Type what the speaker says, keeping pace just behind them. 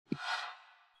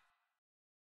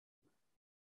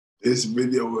This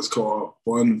video is called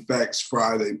Fun Facts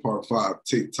Friday Part 5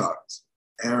 TikToks.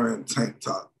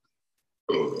 aarontanktok.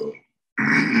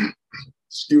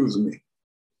 Excuse me.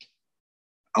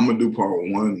 I'm going to do part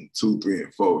 1, 2, 3,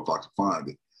 and 4 if I can find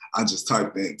it. I just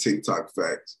typed in TikTok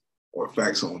facts or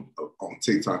facts on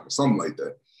TikTok or something like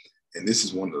that. And this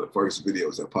is one of the first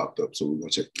videos that popped up. So we're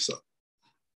going to check this out.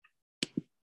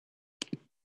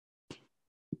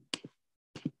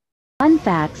 Fun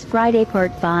Facts Friday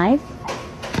Part 5.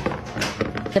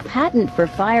 The patent for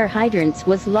fire hydrants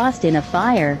was lost in a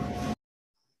fire.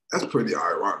 That's pretty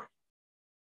ironic.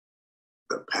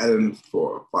 The patent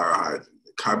for fire hydrant,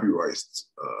 the copyrights,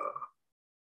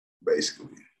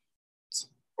 basically,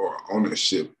 or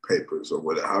ownership papers or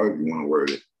whatever, however you want to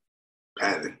word it,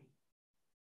 patent.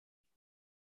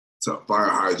 So fire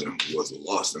hydrant was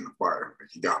lost in the fire.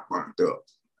 He got burnt up.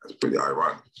 That's pretty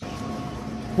ironic.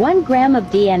 1 gram of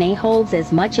DNA holds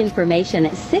as much information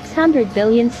as 600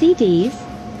 billion CDs.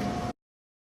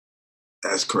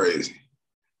 That's crazy.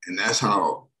 And that's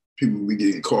how people be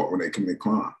getting caught when they commit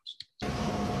crimes.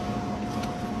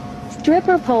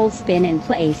 Stripper poles spin in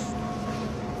place.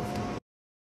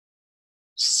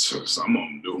 Some of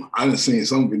them do. I done seen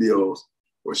some videos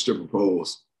where stripper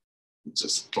poles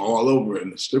just fall over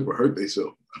and the stripper hurt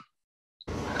themselves.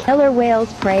 Killer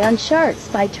whales prey on sharks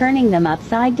by turning them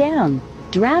upside down,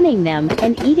 drowning them,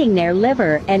 and eating their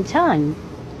liver and tongue.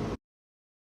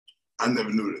 I never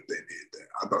knew that they did that.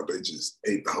 I thought they just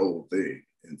ate the whole thing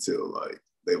until like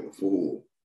they were full.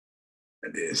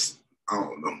 And then, I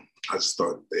don't know. I just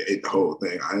thought they ate the whole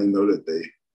thing. I didn't know that they,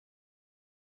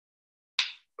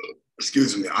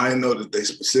 I didn't know that they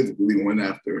specifically went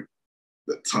after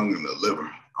the tongue and the liver.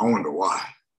 I wonder why.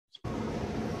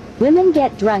 Women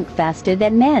get drunk faster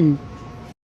than men.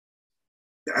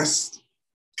 That's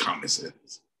common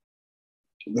sense.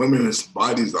 Women's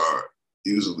bodies are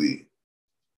usually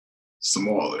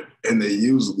smaller and they're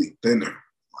usually thinner.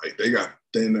 Like they got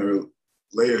thinner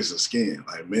layers of skin.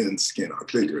 Like men's skin are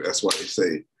thicker. That's why they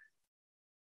say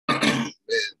men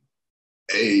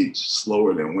age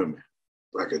slower than women.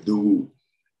 Like a dude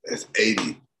that's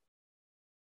 80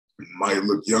 might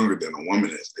look younger than a woman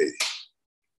that's 80.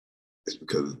 It's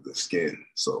because of the skin.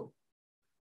 So,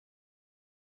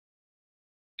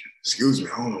 excuse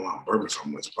me, I don't know why I'm burping so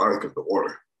much. Probably because of the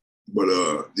water. But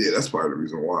yeah, that's probably the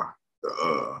reason why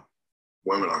the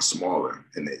women are smaller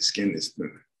and their skin is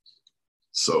thinner.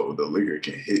 So the liquor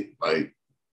can hit like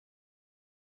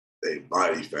their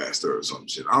body faster or some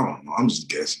shit. I don't know. I'm just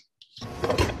guessing.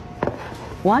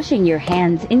 Washing your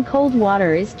hands in cold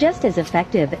water is just as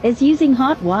effective as using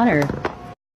hot water.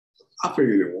 I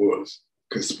figured it was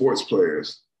because sports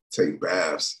players take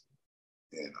baths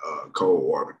in cold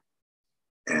water.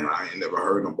 And I ain't never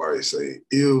heard nobody say,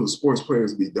 ew, sports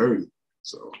players be dirty.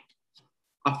 So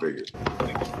I figured.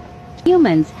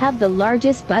 Humans have the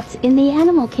largest butts in the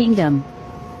animal kingdom.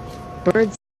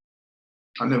 Birds.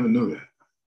 I never knew that.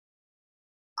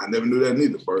 I never knew that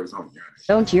neither. Birds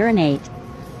don't urinate.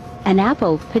 An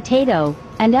apple, potato,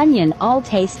 and onion all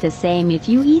taste the same if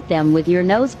you eat them with your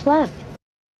nose plugged.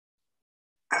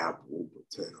 Apple,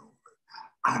 potato.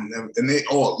 And they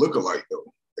all look alike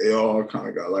though. They all kind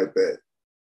of got like that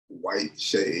white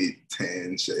shade,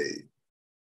 tan shade.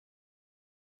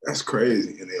 That's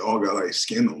crazy. And they all got like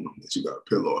skin on them that you got to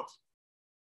peel off.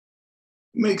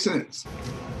 Makes sense.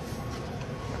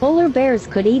 Polar bears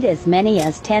could eat as many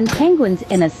as 10 penguins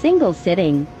in a single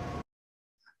sitting.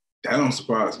 That don't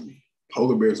surprise me.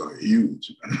 Polar bears are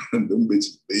huge. Them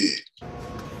bitches big.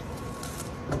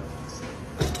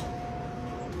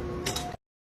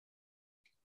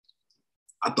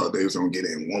 I thought they was gonna get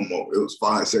in one more. It was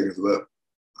 5 seconds left.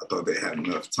 I thought they had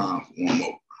enough time for one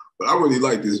more. But I really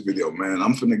like this video, man.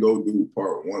 I'm finna go do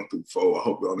part 1 through 4. I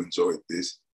hope y'all enjoyed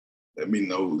this. Let me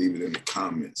know, leave it in the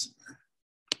comments.